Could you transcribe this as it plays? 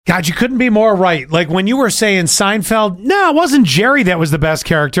God, you couldn't be more right. Like when you were saying Seinfeld, no, it wasn't Jerry that was the best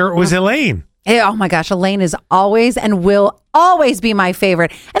character. It was Elaine. Oh my gosh, Elaine is always and will always be my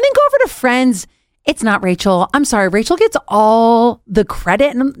favorite. And then go over to Friends. It's not Rachel. I'm sorry. Rachel gets all the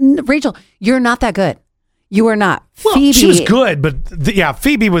credit. And Rachel, you're not that good. You are not. Well, Phoebe. she was good, but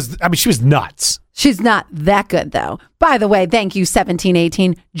Phoebe was, she was nuts. She's not that good, though. By the way, thank you,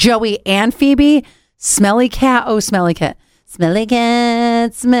 1718. Joey and Phoebe. Smelly cat. Oh, smelly cat. Smelly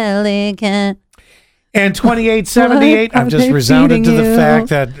cat. Smelly cat. And 2878, I'm just resounded to the fact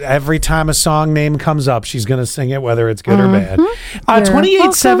that every time a song name comes up, she's going to sing it, whether it's good or bad.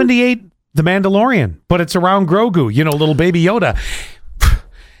 2878, The Mandalorian, but it's around Grogu, little baby Yoda.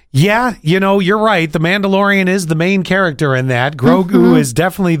 Yeah, you're right. The Mandalorian is the main character in that. Grogu is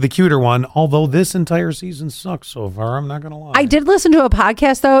definitely the cuter one, although this entire season sucks so far. I'm not going to lie. I did listen to a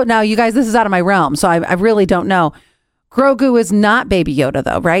podcast, though. Now, you guys, this is out of my realm, so I really don't know. Grogu is not Baby Yoda,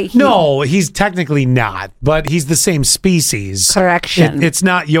 though, right? No, he's technically not, but he's the same species. Correction. It's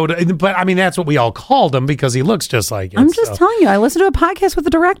not Yoda, but I mean, that's what we all called him because he looks just like it. I'm just telling you, I listened to a podcast with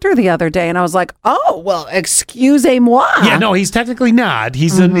the director the other day, and I was like, oh, well, excusez-moi. Yeah, no, he's technically not.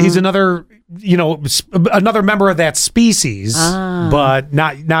 He's he's another, another member of that species, but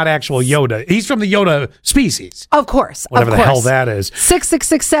not actual Yoda. He's from the Yoda species. Of course. Whatever the hell that is.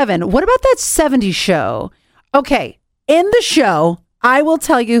 6667. What about that 70s show? Okay. In the show, I will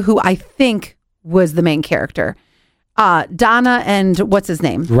tell you who I think was the main character. Donna and what's his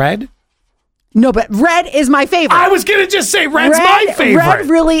name? Red? No, but Red is my favorite. I was going to just say Red's my favorite. Red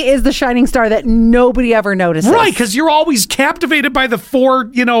really is the shining star that nobody ever notices. Right, because you're always captivated by the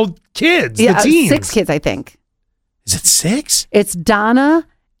 4, kids, the teens. 6 kids, I think. Is it 6? It's Donna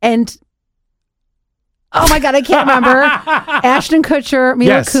and... Oh my God, I can't remember. Ashton Kutcher,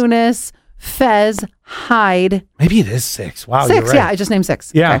 Mila Kunis, Fez, Hyde. Maybe it is 6. Wow, 6, you're right. yeah, I just named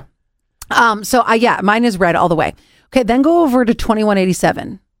 6. Yeah. Okay. So mine is Red all the way. Okay, then go over to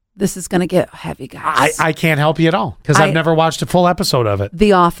 2187. This is going to get heavy, guys. I can't help you at all because I've never watched a full episode of it.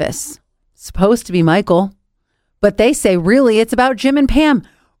 The Office. Supposed to be Michael, but they say really it's about Jim and Pam.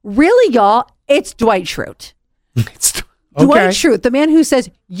 Really, y'all, it's Dwight Schrute. Dwight Schrute, the man who says,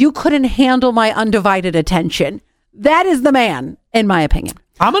 you couldn't handle my undivided attention. That is the man, in my opinion.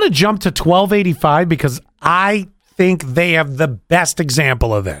 I'm going to jump to 1285 because I think they have the best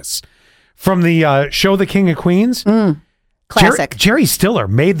example of this. From the show The King of Queens. Classic. Jerry Stiller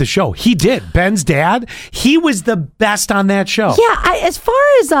made the show. He did. Ben's dad. He was the best on that show. Yeah, as far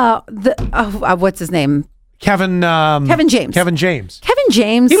as what's his name? Kevin James. Kevin James.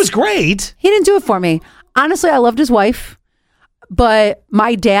 He was great. He didn't do it for me. Honestly, I loved his wife, but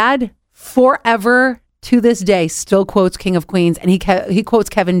my dad forever to this day still quotes King of Queens, and he quotes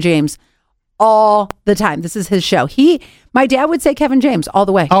Kevin James all the time. This is his show. My dad would say Kevin James all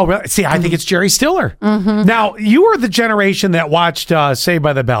the way. Oh, really? See, I think it's Jerry Stiller. Now, you were the generation that watched Saved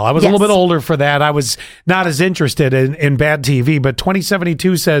by the Bell. I was a little bit older for that. I was not as interested in bad TV, but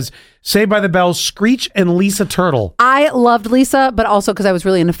 2072 says Saved by the Bell, Screech and Lisa Turtle. I loved Lisa, but also because I was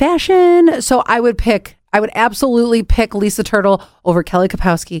really into fashion. So I would absolutely pick Lisa Turtle over Kelly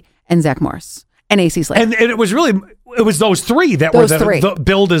Kapowski and Zach Morris. And AC Slade. And it was those three that were the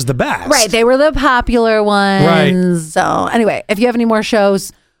billed as the best. Right. They were the popular ones. Right. So anyway, if you have any more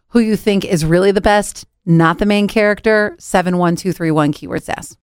shows who you think is really the best, not the main character, 71231 keyword sass.